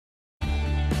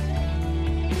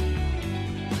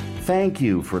Thank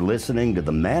you for listening to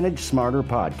the Manage Smarter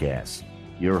podcast.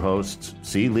 Your hosts,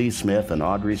 C. Lee Smith and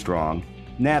Audrey Strong,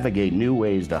 navigate new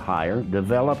ways to hire,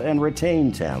 develop, and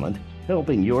retain talent,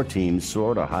 helping your team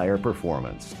soar to higher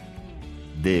performance.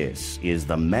 This is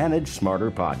the Manage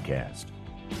Smarter podcast.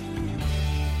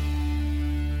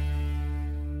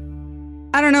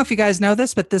 I don't know if you guys know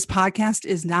this, but this podcast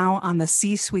is now on the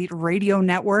C-Suite Radio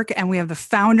Network, and we have the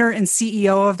founder and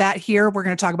CEO of that here. We're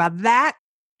going to talk about that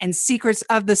and secrets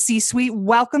of the C-Suite.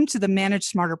 Welcome to the Manage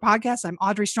Smarter podcast. I'm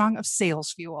Audrey Strong of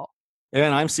Sales Fuel.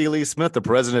 And I'm C. Lee Smith, the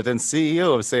president and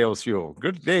CEO of Sales Fuel.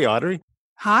 Good day, Audrey.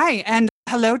 Hi, and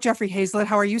hello, Jeffrey Hazlett.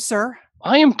 How are you, sir?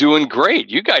 I am doing great.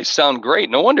 You guys sound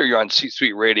great. No wonder you're on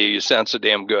C-Suite Radio. You sound so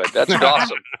damn good. That's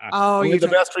awesome. Oh, you're the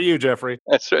best for you, Jeffrey.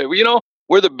 That's right. Well, you know,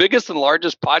 we're the biggest and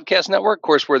largest podcast network. Of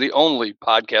course, we're the only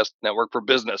podcast network for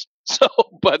business. So,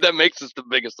 but that makes us the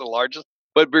biggest and largest.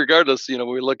 But regardless, you know,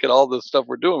 we look at all the stuff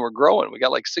we're doing, we're growing. We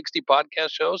got like 60 podcast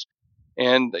shows.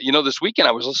 And, you know, this weekend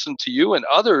I was listening to you and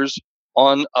others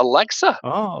on Alexa.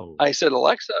 Oh. I said,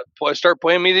 Alexa, start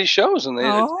playing me these shows. And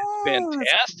it's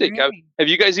fantastic. Have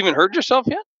you guys even heard yourself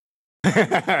yet?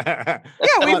 Yeah,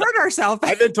 we've heard ourselves.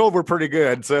 I've been told we're pretty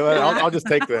good, so I'll just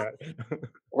take that.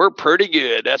 We're pretty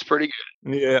good. That's pretty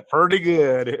good. Yeah, pretty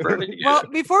good. Pretty good. Well,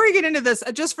 before we get into this,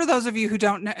 just for those of you who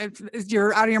don't know,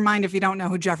 you're out of your mind if you don't know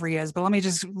who Jeffrey is, but let me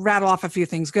just rattle off a few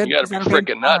things. Good. You got to be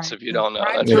freaking nuts if you don't know.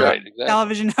 That's right. Right. Exactly.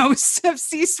 Television host of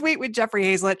C-Suite with Jeffrey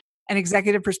Hazlett and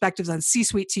executive perspectives on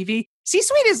C-Suite TV.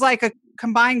 C-Suite is like a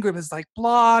combined group. It's like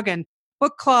blog and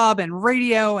book club and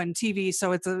radio and TV.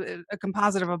 So it's a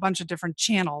composite of a bunch of different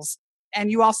channels. And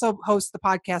you also host the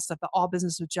podcast of the All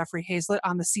Business with Jeffrey Hazlett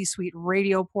on the C-Suite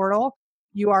Radio portal.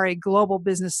 You are a global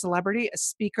business celebrity, a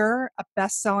speaker, a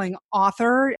best-selling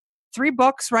author, 3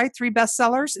 books, right? 3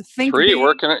 bestsellers. Think 3,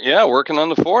 working on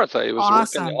the 4th. I was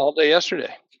awesome. Working all day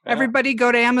yesterday. Yeah. Everybody go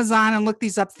to Amazon and look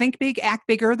these up. Think Big, Act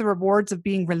Bigger, The Rewards of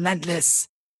Being Relentless.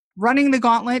 Running the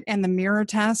Gauntlet and the Mirror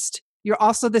Test. You're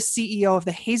also the CEO of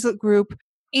the Hazlett Group,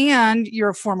 and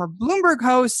you're a former Bloomberg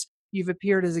host. You've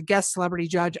appeared as a guest celebrity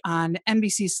judge on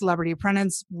NBC's Celebrity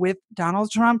Apprentice with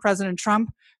Donald Trump, President Trump.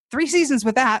 3 seasons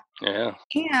with that. Yeah.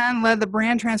 And led the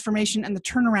brand transformation and the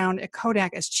turnaround at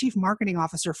Kodak as chief marketing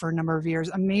officer for a number of years.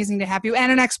 Amazing to have you.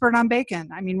 And an expert on bacon.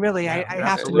 I mean, really, I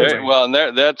have to. Right. Well,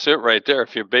 and that's it right there.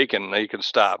 If you're bacon, you can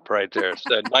stop right there. It's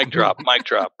that mic drop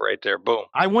right there. Boom.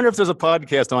 I wonder if there's a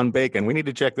podcast on bacon. We need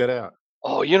to check that out.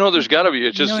 Oh, you know, there's got to be.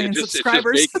 It's just bacon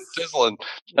sizzling.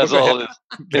 That's all it is.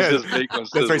 It's just bacon sizzling.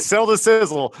 That's right. Sell the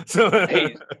sizzle.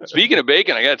 Hey, speaking of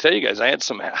bacon, I got to tell you guys, I had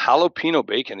some jalapeno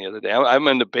bacon the other day. I'm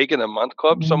in the Bacon a Month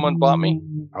Club. Someone bought me.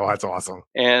 Oh, that's awesome.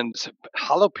 And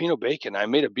jalapeno bacon, I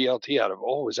made a BLT out of.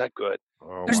 Oh, is that good?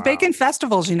 Oh, there's bacon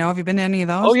festivals, you know. Have you been to any of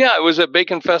those? Oh, yeah. It was at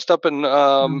Bacon Fest up in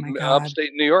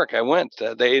upstate New York. I went.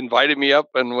 They invited me up,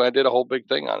 and I did a whole big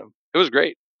thing on them. It was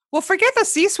great. Well, forget the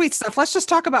C-Suite stuff. Let's just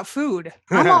talk about food.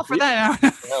 I'm all for that.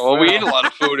 Yeah, well, we eat a lot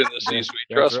of food in the C-Suite.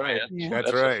 Trust me. Yeah.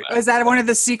 That's right. Is that one of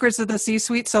the secrets of the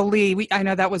C-Suite? So, Lee, I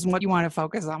know that was what you want to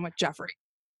focus on with Jeffrey.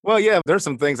 Well, yeah, there's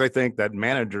some things I think that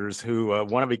managers who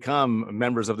want to become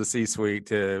members of the C-Suite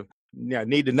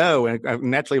need to know. And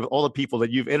naturally, with all the people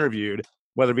that you've interviewed,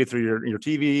 whether it be through your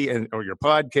TV or your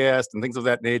podcast and things of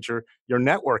that nature, you're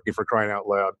networking, for crying out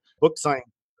loud. Book signing.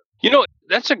 You know,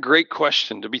 that's a great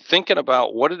question, to be thinking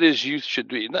about what it is you should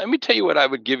be. Let me tell you what I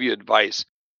would give you advice.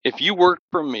 If you work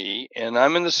for me and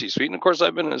I'm in the C-Suite, and of course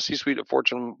I've been in the C-Suite of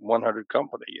Fortune 100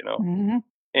 company, you know,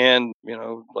 and, you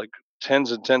know, like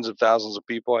tens and tens of thousands of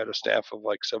people. I had a staff of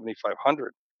like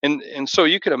 7,500. And so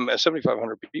you could,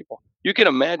 7,500 people, you can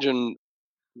imagine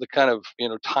the kind of, you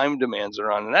know, time demands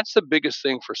they're on. And that's the biggest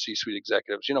thing for C-Suite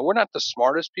executives. You know, we're not the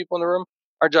smartest people in the room.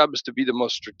 Our job is to be the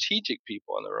most strategic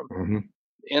people in the room. Mm-hmm.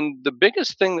 And the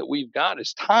biggest thing that we've got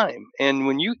is time. And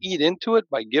when you eat into it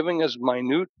by giving us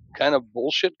minute kind of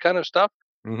bullshit kind of stuff,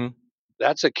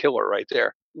 that's a killer right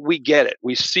there. We get it.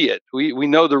 We see it. We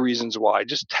know the reasons why.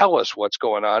 Just tell us what's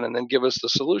going on and then give us the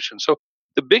solution. So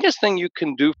the biggest thing you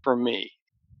can do for me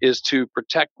is to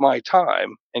protect my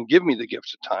time and give me the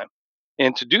gift of time.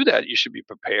 And to do that, you should be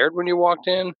prepared when you walked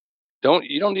in.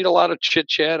 You don't need a lot of chit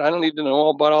chat. I don't need to know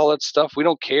all about all that stuff. We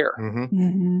don't care.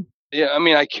 Yeah, I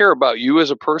mean, I care about you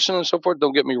as a person and so forth.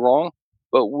 Don't get me wrong,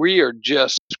 but we are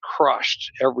just crushed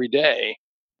every day.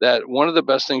 That one of the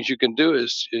best things you can do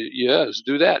is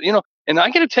do that. You know, and I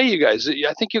got to tell you guys,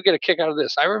 I think you'll get a kick out of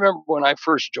this. I remember when I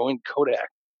first joined Kodak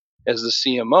as the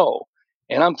CMO,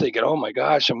 and I'm thinking, oh my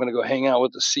gosh, I'm going to go hang out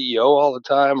with the CEO all the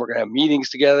time. We're going to have meetings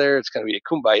together. It's going to be a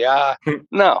kumbaya.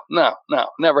 No,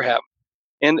 never happened.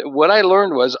 And what I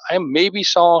learned was I maybe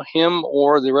saw him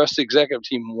or the rest of the executive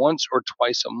team once or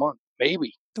twice a month,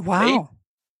 maybe. Wow. Maybe.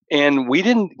 And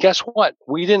guess what?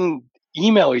 We didn't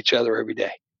email each other every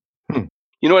day.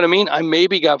 You know what I mean? I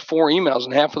maybe got 4 emails,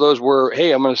 and half of those were,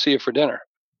 hey, I'm going to see you for dinner,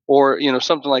 or,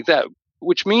 something like that,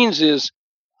 which means is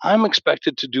I'm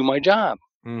expected to do my job.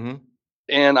 Mm-hmm.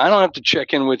 And I don't have to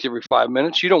check in with you every 5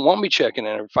 minutes. You don't want me checking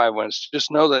in every 5 minutes.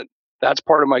 Just know that that's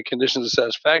part of my conditions of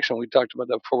satisfaction. We talked about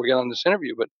that before we got on this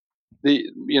interview, but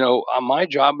my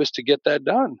job is to get that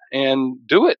done and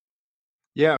do it.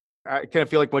 Yeah. I kind of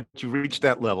feel like once you reach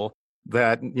that level,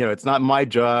 that, it's not my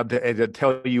job to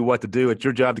tell you what to do. It's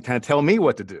your job to kind of tell me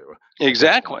what to do.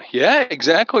 Exactly. Yeah,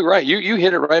 exactly right. You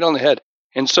hit it right on the head.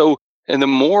 And so, and the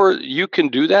more you can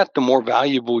do that, the more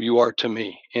valuable you are to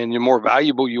me, and the more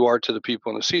valuable you are to the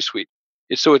people in the C-suite.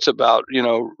 So it's about,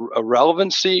 a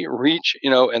relevancy, reach,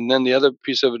 and then the other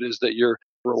piece of it is that you're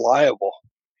reliable.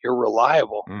 You're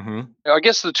reliable. Mm-hmm. I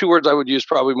guess the 2 words I would use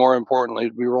probably more importantly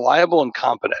would be reliable and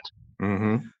competent.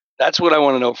 Mm-hmm. That's what I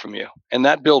want to know from you. And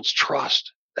that builds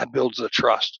trust. That builds the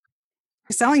trust.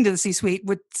 Selling to the C-suite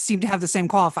would seem to have the same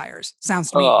qualifiers.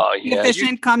 Sounds to me. Oh, yeah.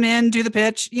 Efficient, come in, do the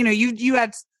pitch. You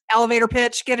had elevator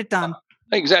pitch, get it done.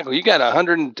 Exactly. You got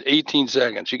 118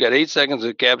 seconds. You got 8 seconds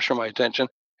to capture my attention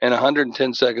and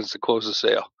 110 seconds to close the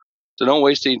sale. So don't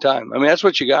waste any time. I mean, that's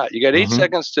what you got. You got 8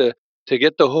 seconds to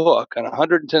get the hook and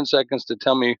 110 seconds to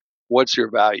tell me what's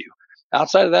your value.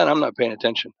 Outside of that, I'm not paying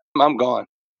attention. I'm gone.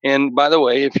 And by the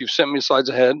way, if you've sent me slides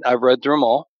ahead, I've read through them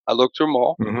all. I looked through them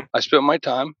all. I spent my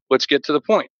time. Let's get to the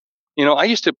point. I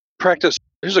used to practice.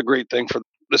 Here's a great thing for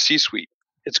the C-suite.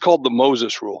 It's called the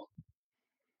Moses Rule.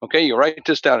 Okay, you write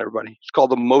this down, everybody. It's called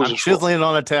the Moses Rule. I'm chiseling it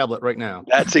on a tablet right now.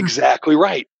 That's exactly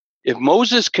right. If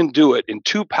Moses can do it in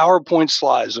 2 PowerPoint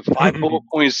slides of 5 bullet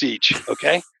points each,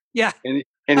 okay? Yeah.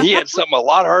 And he had something a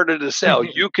lot harder to sell,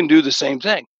 you can do the same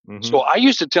thing. So I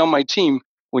used to tell my team,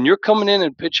 when you're coming in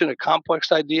and pitching a complex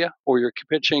idea or you're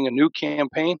pitching a new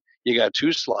campaign, you got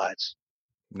 2 slides.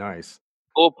 Nice.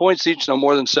 Bullet points each, no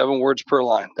more than 7 words per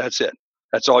line. That's it.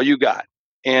 That's all you got.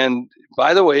 And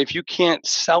by the way, if you can't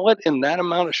sell it in that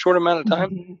short amount of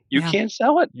time, you can't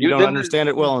sell it. You don't understand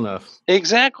it well enough.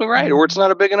 Exactly right. Or it's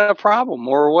not a big enough problem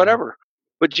or whatever.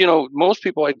 But, most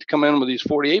people like to come in with these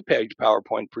 48-page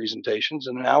PowerPoint presentations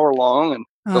and an hour long. And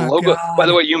the logo, God. By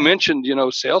the way, you mentioned,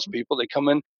 salespeople, they come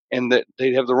in and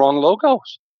they have the wrong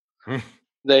logos.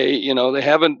 They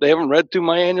haven't read through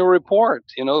my annual report,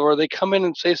 or they come in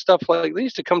and say stuff like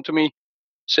these to come to me.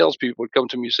 Salespeople would come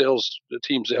to me, sales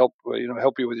teams to help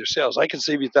you with your sales. I can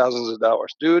save you thousands of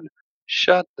dollars. Dude,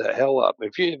 shut the hell up.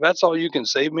 If that's all you can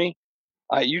save me,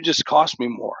 you just cost me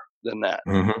more than that.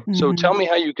 So tell me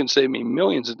how you can save me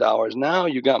millions of dollars. Now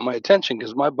you got my attention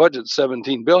because my budget's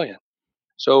 $17 billion.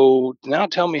 So now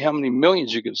tell me how many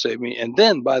millions you can save me. And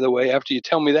then, by the way, after you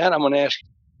tell me that, I'm going to ask you,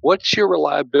 what's your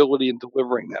reliability in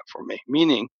delivering that for me?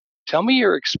 Meaning, tell me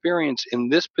your experience in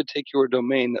this particular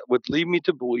domain that would lead me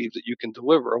to believe that you can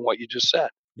deliver on what you just said.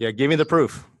 Yeah, give me the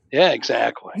proof. Yeah,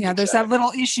 exactly. Yeah, there's that little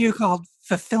issue called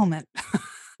fulfillment.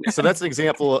 So that's an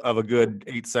example of a good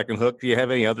 8-second hook. Do you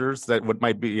have any others that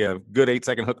might be a good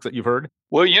 8-second hooks that you've heard?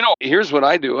 Well, here's what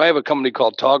I do. I have a company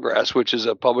called Tallgrass, which is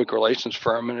a public relations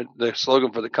firm. And the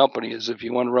slogan for the company is, if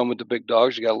you want to run with the big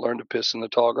dogs, you got to learn to piss in the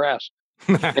tall grass.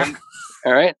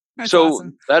 All right. That's so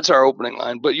awesome. That's our opening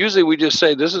line. But usually we just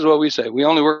say, this is what we say. We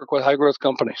only work with high growth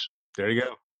companies. There you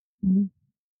go.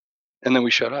 And then we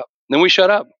shut up.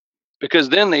 Because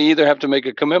then they either have to make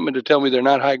a commitment to tell me they're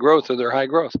not high growth or they're high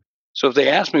growth. So if they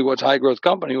ask me what's high growth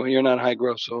company, well, you're not high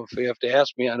growth. So if they have to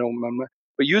ask me, I don't remember.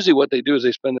 But usually what they do is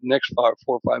they spend the next 4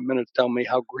 or 5 minutes telling me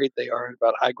how great they are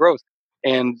about high growth.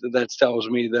 And that tells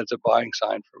me that's a buying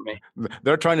sign for me.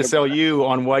 They're trying to sell you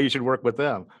on why you should work with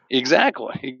them.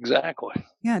 Exactly.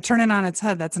 Yeah, turn it on its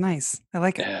head. That's nice. I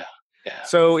like it. Yeah.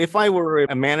 So if I were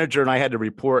a manager and I had to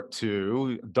report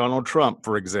to Donald Trump,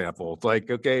 for example,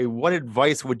 like, okay, what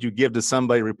advice would you give to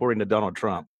somebody reporting to Donald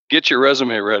Trump? Get your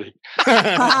resume ready.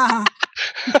 I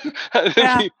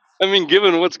mean,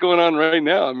 given what's going on right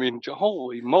now, I mean,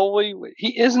 holy moly,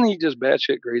 isn't he just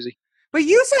batshit crazy? But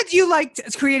you said you liked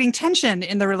creating tension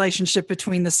in the relationship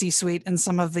between the C-suite and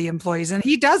some of the employees, and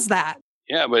he does that.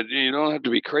 Yeah, but you don't have to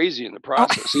be crazy in the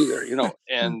process either,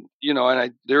 and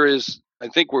I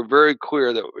think we're very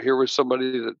clear that here was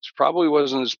somebody that probably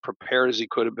wasn't as prepared as he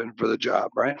could have been for the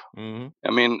job, right? I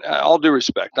mean, all due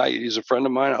respect, he's a friend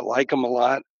of mine. I like him a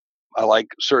lot. I like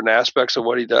certain aspects of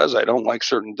what he does. I don't like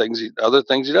certain other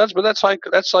things he does, but that's like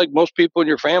most people in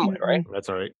your family, right? That's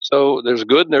all right. So there's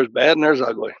good and there's bad and there's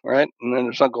ugly, right? And then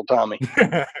there's Uncle Tommy.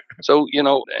 So,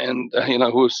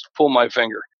 who's pull my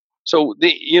finger. So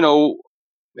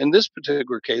in this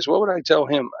particular case, what would I tell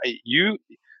him? You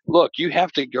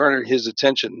have to garner his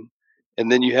attention, and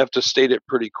then you have to state it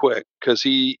pretty quick, because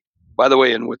he By the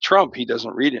way, and with Trump, he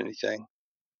doesn't read anything.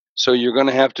 So you're going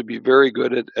to have to be very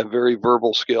good at very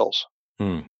verbal skills.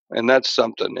 And that's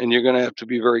something. And you're going to have to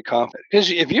be very confident. Because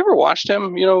if you ever watched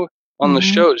him, on the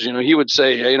shows, he would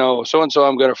say, so-and-so,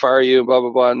 I'm going to fire you, blah,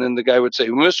 blah, blah. And then the guy would say,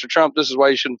 Mr. Trump, this is why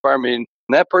you shouldn't fire me. And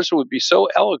that person would be so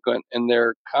eloquent in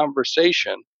their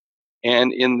conversation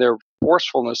and in their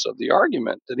forcefulness of the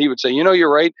argument that he would say,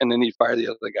 you're right. And then he'd fire the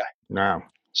other guy. Wow.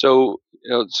 So,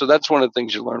 so that's one of the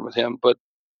things you learn with him. But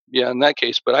yeah, in that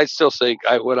case, but I still think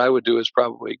what I would do is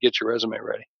probably get your resume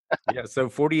ready. Yeah, so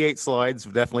 48 slides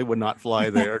definitely would not fly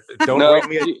there.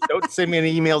 Don't send me an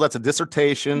email that's a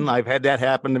dissertation. I've had that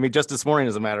happen to me just this morning,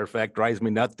 as a matter of fact. Drives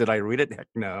me nuts. Did I read it? Heck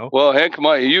no. Well, heck,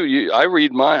 I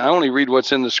read mine. I only read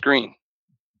what's in the screen.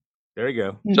 There you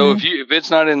go. So if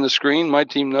it's not in the screen, my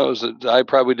team knows that I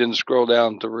probably didn't scroll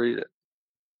down to read it.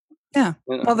 Yeah.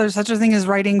 Well, there's such a thing as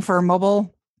writing for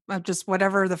mobile. Just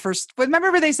whatever the first.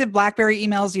 Remember they said BlackBerry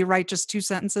emails, you write just 2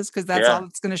 sentences because that's all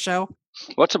it's going to show.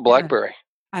 What's a BlackBerry?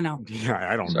 I know.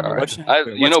 Yeah, I don't know.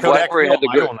 BlackBerry had the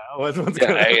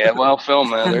good. Well, film,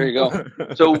 man. There you go.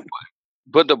 So,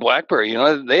 but the BlackBerry,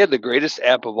 they had the greatest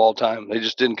app of all time. They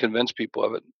just didn't convince people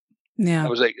of it. Yeah. It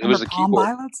was the Palm keyboard.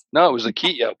 Pilots? No, it was the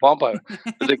key. Yeah, Palm Pilot.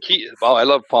 The key. Oh, I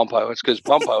love Palm Pilots because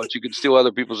Palm Pilots, you could steal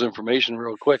other people's information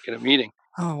real quick in a meeting.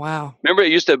 Oh, wow. Remember,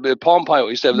 it used to have Palm Pilot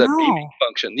used to have that beaming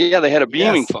function. Yeah, they had a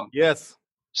beaming function. Yes.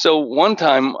 So one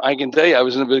time, I can tell you, I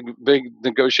was in a big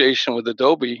negotiation with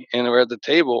Adobe, and we were at the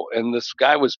table, and this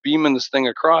guy was beaming this thing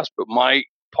across, but my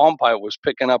Palm Pilot was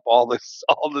picking up all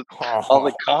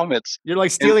the comments. You're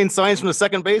like stealing signs from the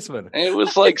second baseman. It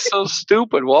was like so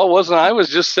stupid. Well, it wasn't. I was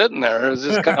just sitting there. It was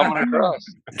just coming across.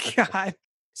 God.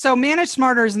 So Manage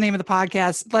Smarter is the name of the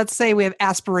podcast. Let's say we have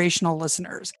aspirational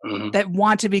listeners that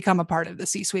want to become a part of the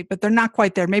C-suite, but they're not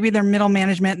quite there. Maybe they're middle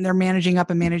management and they're managing up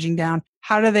and managing down.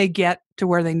 How do they get to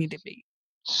where they need to be?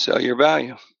 Sell your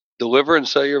value. Deliver and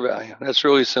sell your value. That's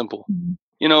really simple.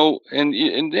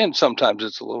 And sometimes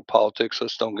it's a little politics.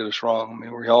 Let's don't get us wrong. I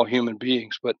mean, we're all human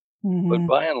beings, but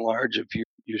by and large, if you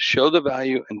show the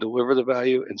value and deliver the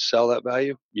value and sell that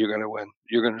value, you're going to win.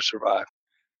 You're going to survive.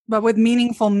 But with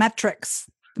meaningful metrics.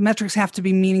 The metrics have to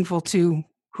be meaningful to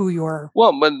who you're.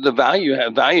 Well, but the value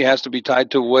has to be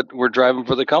tied to what we're driving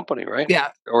for the company, right? Yeah.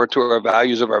 Or to our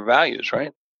values of our values,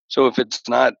 right? So if it's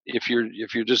not, if you're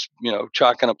just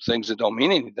chalking up things that don't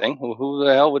mean anything, well, who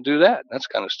the hell would do that? That's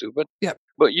kind of stupid. Yep.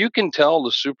 But you can tell the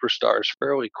superstars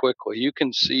fairly quickly. You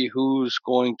can see who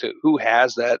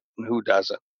has that and who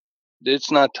doesn't.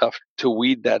 It's not tough to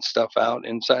weed that stuff out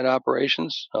inside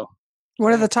operations. So.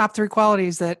 What are the top 3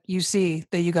 qualities that you see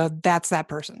that you go, that's that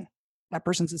person? That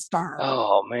person's a star.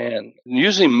 Oh, man.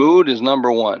 Usually mood is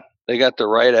number 1. They got the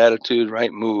right attitude,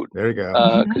 right mood. There you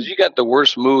go. Because you got the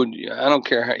worst mood. I don't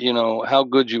care how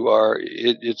good you are.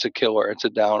 It's a killer. It's a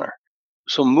downer.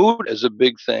 So mood is a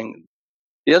big thing.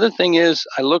 The other thing is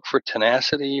I look for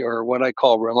tenacity, or what I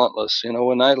call relentless.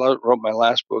 When I wrote my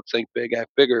last book, Think Big, Act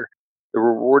Bigger, the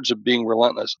rewards of being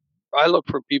relentless. I look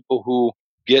for people who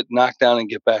get knocked down and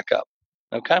get back up.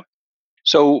 Okay.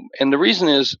 So, and the reason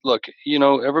is, look,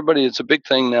 everybody, it's a big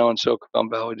thing now in Silicon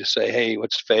Valley to say, hey,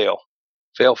 let's fail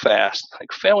fast.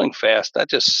 Like failing fast, that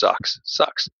just sucks.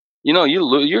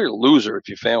 You're a loser if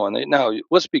you fail. Now,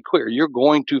 let's be clear. You're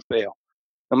going to fail.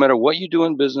 No matter what you do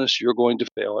in business, you're going to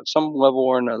fail at some level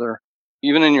or another.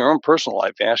 Even in your own personal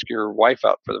life, ask your wife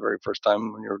out for the very first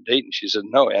time when you were dating. She said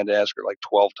no. I had to ask her like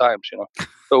 12 times,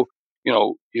 So,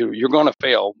 you're going to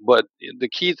fail, but the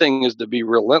key thing is to be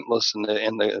relentless in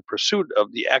the pursuit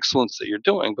of the excellence that you're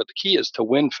doing. But the key is to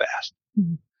win fast.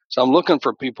 Mm-hmm. So I'm looking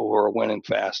for people who are winning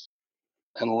fast.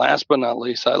 And last but not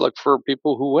least, I look for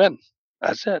people who win.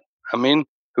 That's it. I mean,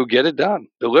 who get it done,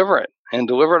 deliver it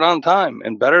on time,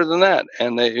 and better than that,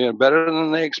 and they better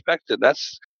than they expected.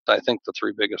 That's, I think, the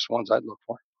 3 biggest ones I'd look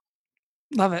for.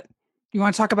 Love it. You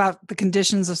want to talk about the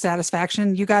conditions of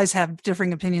satisfaction? You guys have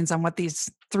differing opinions on what these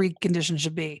 3 conditions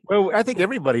should be. Well, I think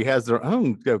everybody has their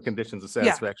own conditions of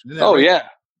satisfaction. Yeah.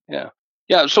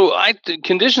 Yeah. So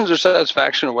conditions of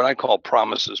satisfaction are what I call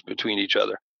promises between each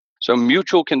other. So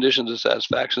mutual conditions of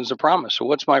satisfaction is a promise. So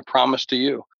what's my promise to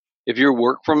you? If you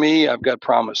work for me, I've got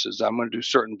promises. I'm going to do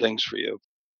certain things for you.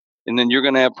 And then you're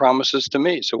going to have promises to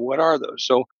me. So what are those?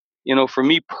 So, for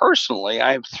me personally,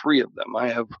 I have 3 of them. I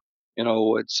have,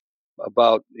 it's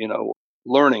about,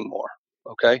 learning more.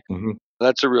 Okay. Mm-hmm.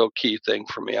 That's a real key thing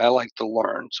for me. I like to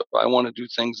learn. So I want to do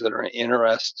things that are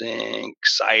interesting,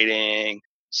 exciting,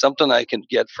 something I can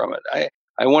get from it.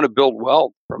 I want to build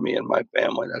wealth for me and my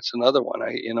family. That's another one.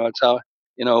 It's how,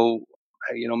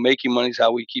 making money is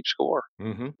how we keep score.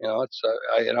 Mm-hmm.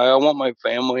 I want my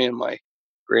family and my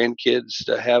grandkids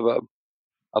to have a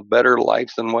a better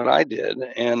life than what I did.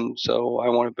 And so I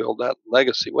want to build that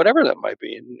legacy, whatever that might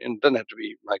be. And it doesn't have to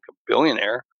be like a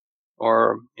billionaire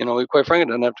or, quite frankly, it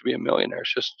doesn't have to be a millionaire.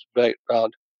 It's just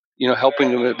about,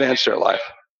 helping them advance their life.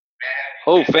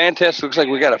 Oh, fantastic. Looks like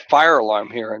we got a fire alarm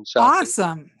here in South.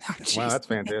 Awesome. Oh, wow, that's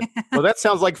fantastic. Well, that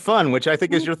sounds like fun, which I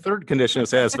think is your third condition of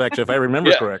satisfaction, if I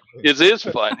remember correctly. It is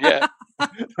fun, yeah.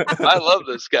 I love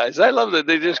those guys. I love that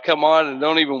they just come on and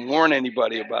don't even warn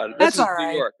anybody about it. That's all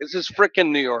right. New York. This is freaking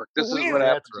New York. This is what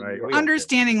happens. Right.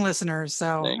 Understanding listeners.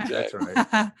 So exactly.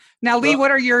 That's right. Now, Lee,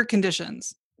 what are your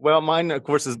conditions? Well, mine, of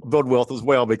course, is build wealth as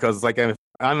well, because like I'm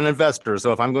an investor.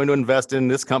 So if I'm going to invest in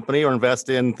this company or invest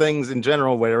in things in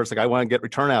general, where it's like I want to get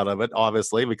return out of it,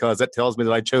 obviously, because that tells me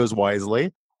that I chose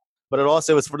wisely. But it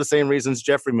also is for the same reasons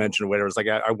Jeffrey mentioned, where it's like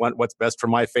I want what's best for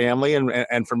my family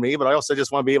and for me. But I also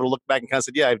just want to be able to look back and kind of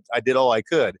say, yeah, I did all I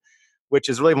could, which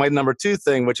is really my number two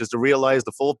thing, which is to realize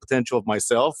the full potential of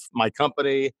myself, my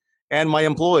company, and my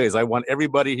employees. I want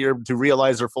everybody here to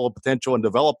realize their full potential and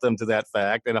develop them to that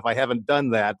fact. And if I haven't done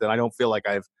that, then I don't feel like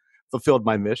I've fulfilled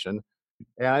my mission.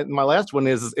 And my last one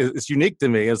is unique to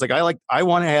me. It's like I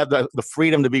want to have the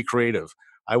freedom to be creative.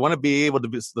 I want to be able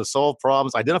to solve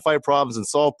problems, identify problems, and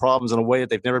solve problems in a way that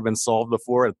they've never been solved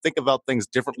before, and think about things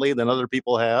differently than other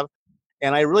people have.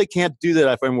 And I really can't do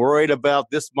that if I'm worried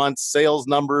about this month's sales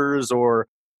numbers, or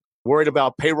worried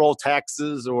about payroll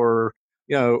taxes, or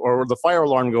or the fire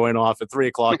alarm going off at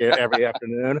 3:00 every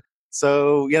afternoon.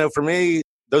 So, for me,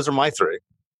 those are my three.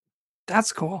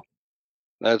 That's cool.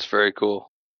 That's very cool.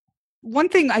 One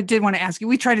thing I did want to ask you,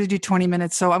 we tried to do 20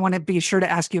 minutes, so I want to be sure to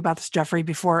ask you about this, Jeffrey,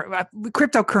 before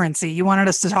cryptocurrency. You wanted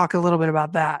us to talk a little bit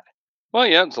about that. Well,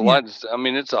 yeah, it's a lot. I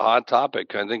mean, it's a hot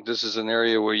topic. I think this is an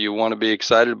area where you want to be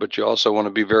excited, but you also want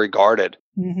to be very guarded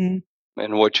in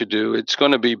what you do. It's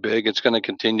going to be big. It's going to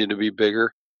continue to be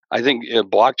bigger. I think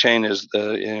blockchain is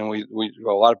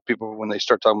a lot of people, when they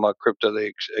start talking about crypto,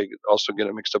 they also get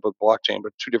it mixed up with blockchain,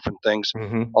 but two different things,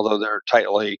 although they're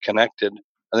tightly connected.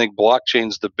 I think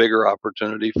blockchain's the bigger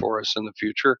opportunity for us in the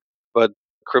future, but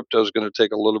crypto is going to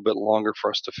take a little bit longer for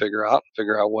us to figure out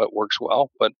what works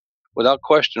well. But without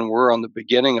question, we're on the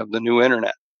beginning of the new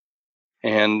internet.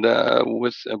 And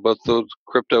with both the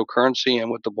cryptocurrency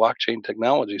and with the blockchain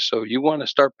technology. So you want to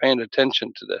start paying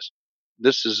attention to this.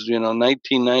 This is,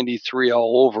 1993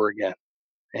 all over again.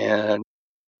 And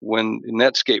when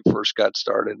Netscape first got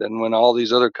started, and when all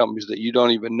these other companies that you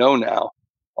don't even know now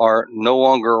are no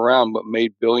longer around but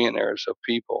made billionaires of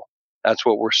people. That's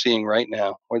what we're seeing right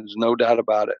now. There's no doubt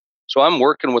about it. So I'm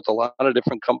working with a lot of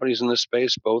different companies in this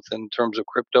space, both in terms of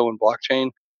crypto and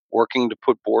blockchain, working to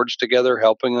put boards together,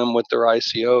 helping them with their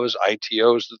ICOs,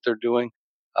 ITOs that they're doing,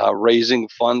 raising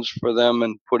funds for them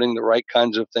and putting the right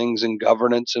kinds of things in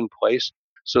governance in place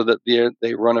so that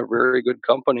they run a very good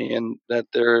company and that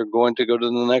they're going to go to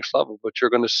the next level. But you're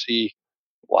going to see,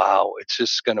 wow, it's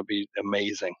just going to be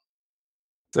amazing.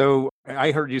 So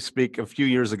I heard you speak a few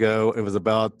years ago. It was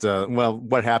about,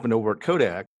 what happened over at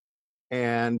Kodak.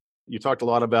 And you talked a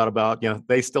lot about,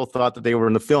 they still thought that they were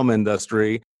in the film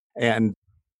industry and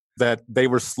that they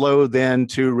were slow then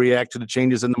to react to the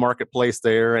changes in the marketplace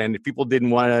there. And if people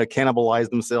didn't want to cannibalize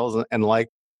themselves and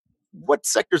what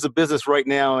sectors of business right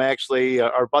now actually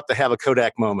are about to have a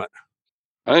Kodak moment?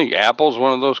 I think Apple's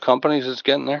one of those companies that's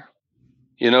getting there.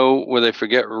 Where they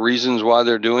forget reasons why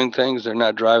they're doing things. They're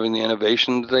not driving the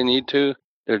innovation that they need to.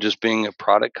 They're just being a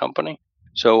product company.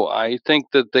 So I think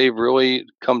that they've really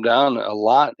come down a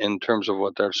lot in terms of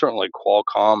what they're, certainly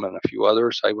Qualcomm and a few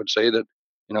others. I would say that,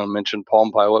 I mentioned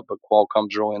Palm Pilot, but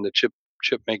Qualcomm's really in the chip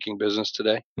making business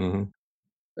today.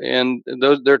 And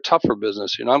they're tougher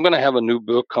business. I'm going to have a new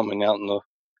book coming out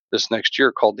this next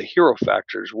year called The Hero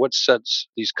Factors. What sets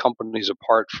these companies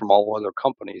apart from all other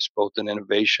companies, both in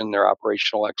innovation, their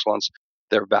operational excellence,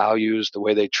 their values, the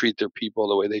way they treat their people,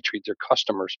 the way they treat their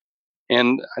customers.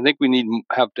 And I think we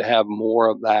have to have more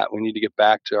of that. We need to get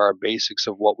back to our basics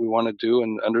of what we want to do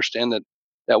and understand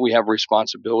that we have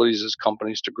responsibilities as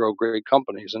companies to grow great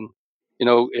companies. And,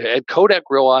 Kodak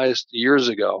realized years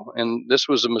ago, and this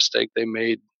was a mistake they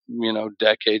made,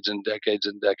 decades and decades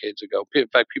and decades ago. In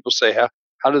fact, people say,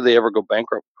 how did they ever go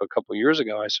bankrupt a couple of years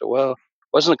ago? I said, well, it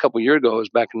wasn't a couple of years ago. It was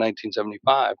back in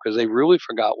 1975 because they really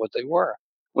forgot what they were.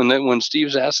 When Steve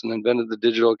Zassin invented the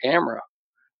digital camera,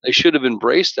 they should have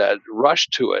embraced that,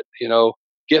 rushed to it,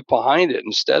 get behind it.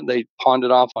 Instead, they pawned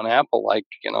it off on Apple like,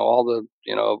 all the,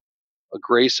 a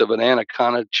grace of an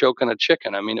anaconda choking a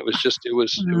chicken. I mean, it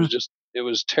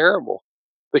was terrible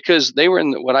because they were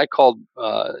in what I called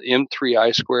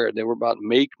M3I squared. They were about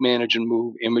make, manage, and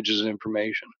move images and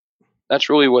information. That's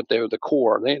really what they were, the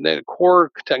core. They had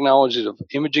core technologies of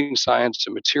imaging science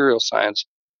and material science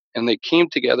and they came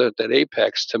together at that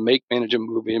apex to make, manage, and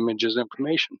move images and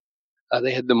information.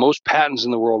 They had the most patents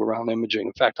in the world around imaging.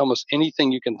 In fact, almost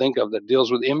anything you can think of that deals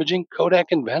with imaging, Kodak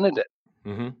invented it.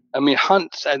 Mm-hmm. I mean,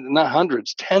 not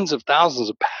hundreds, tens of thousands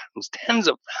of patents, tens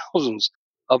of thousands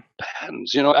of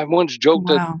patents. You know, I once joked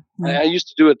that I used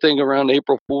to do a thing around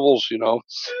April Fools, you know.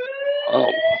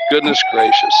 Oh, goodness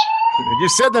gracious. You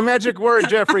said the magic word,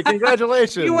 Jeffrey.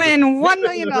 Congratulations. You win $1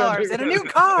 million and a new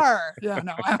car. Yeah,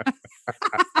 no.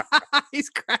 He's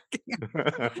cracking up.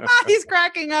 He's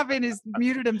cracking up and he's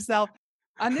muted himself.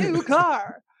 A new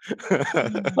car.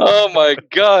 Oh my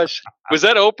gosh. Was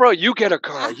that Oprah? You get a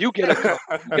car. You get a car.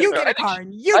 You get a car.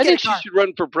 I think she should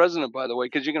run for president, by the way,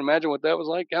 because you can imagine what that was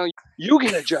like. You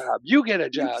get a job. You get a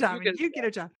job. You get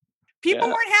a job. People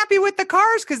weren't happy with the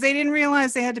cars because they didn't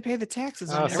realize they had to pay the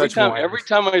taxes. Every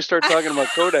time I start talking about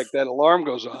Kodak, that alarm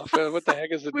goes off. What the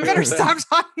heck is it? We better stop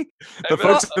talking. The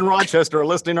folks in Rochester are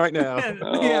listening right now.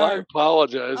 I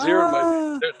apologize.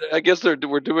 I guess we're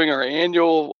doing our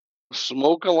annual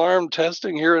smoke alarm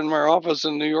testing here in my office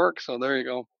in New York. So there you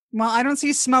go. Well, I don't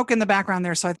see smoke in the background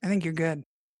there, so I think you're good.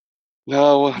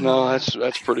 No,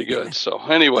 that's pretty good. So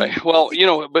anyway, well,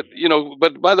 but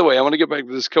by the way, I want to get back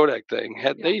to this Kodak thing.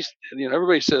 They,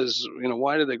 everybody says,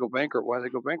 why did they go bankrupt? Why did they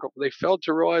go bankrupt? They failed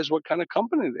to realize what kind of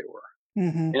company they were.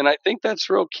 Mm-hmm. And I think that's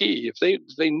real key. If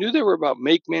they knew they were about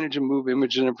make, manage, and move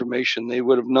image and information, they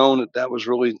would have known that was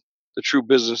really the true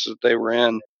business that they were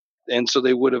in. And so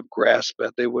they would have grasped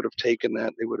that. They would have taken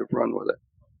that. They would have run with it.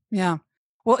 Yeah.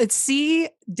 Well, it's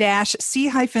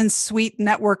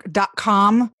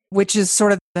c-suitenetwork.com, which is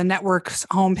sort of the network's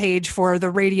homepage for the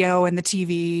radio and the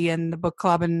TV and the book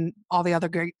club and all the other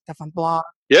great stuff on blog.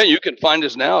 Yeah, you can find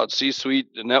us now at C-Suite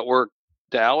Network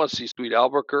Dallas, C-Suite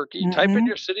Albuquerque. Mm-hmm. Type in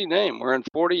your city name. We're in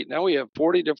 40. Now we have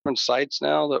 40 different sites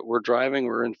now that we're driving.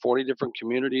 We're in 40 different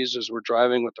communities as we're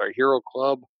driving with our Hero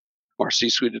Club, our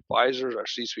C-Suite advisors, our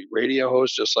C-Suite radio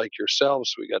hosts, just like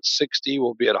yourselves. We got 60.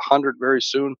 We'll be at 100 very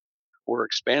soon. We're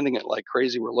expanding it like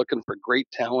crazy. We're looking for great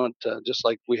talent, just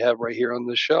like we have right here on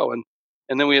this show. And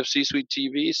then we have C-Suite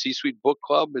TV, C-Suite Book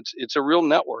Club. It's a real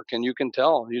network, and you can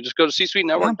tell. You just go to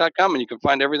csuitenetwork.com and you can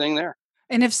find everything there.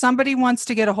 And if somebody wants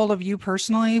to get a hold of you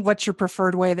personally, what's your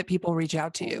preferred way that people reach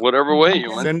out to you? Whatever way you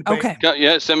want. Okay.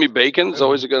 Yeah, send me bacon. It's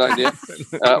always a good idea.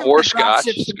 Or scotch.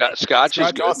 Scotch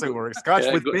is good. Also works. Scotch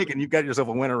with bacon. You've got yourself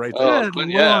a winner right there.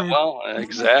 Well,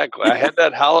 exactly. I had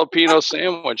that jalapeno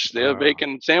sandwich, the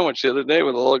bacon sandwich the other day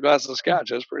with a little glass of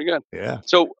scotch. That's pretty good. Yeah.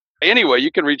 So anyway,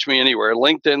 you can reach me anywhere.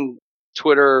 LinkedIn,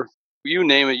 Twitter, you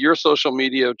name it. Your social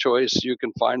media of choice. You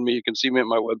can find me. You can see me at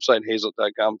my website,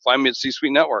 hazlet.com. Find me at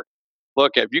C-Suite Network.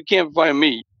 Look, if you can't find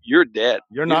me, you're dead.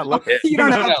 You're not looking. You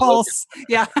don't have a pulse.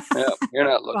 Yeah. You're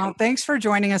not looking. Well, thanks for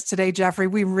joining us today, Jeffrey.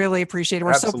 We really appreciate it.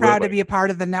 We're so proud to be a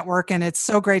part of the network, and it's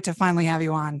so great to finally have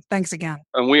you on. Thanks again.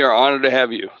 And we are honored to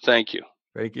have you. Thank you.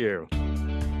 Thank you.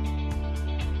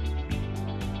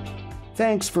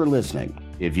 Thanks for listening.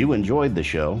 If you enjoyed the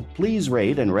show, please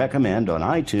rate and recommend on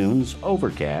iTunes,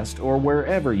 Overcast, or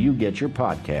wherever you get your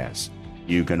podcasts.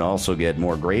 You can also get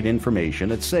more great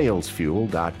information at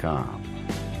salesfuel.com.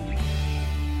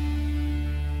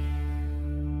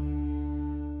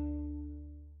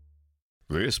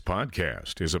 This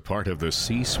podcast is a part of the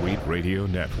C-Suite Radio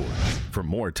Network. For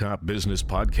more top business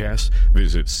podcasts,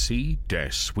 visit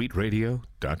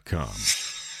c-suiteradio.com.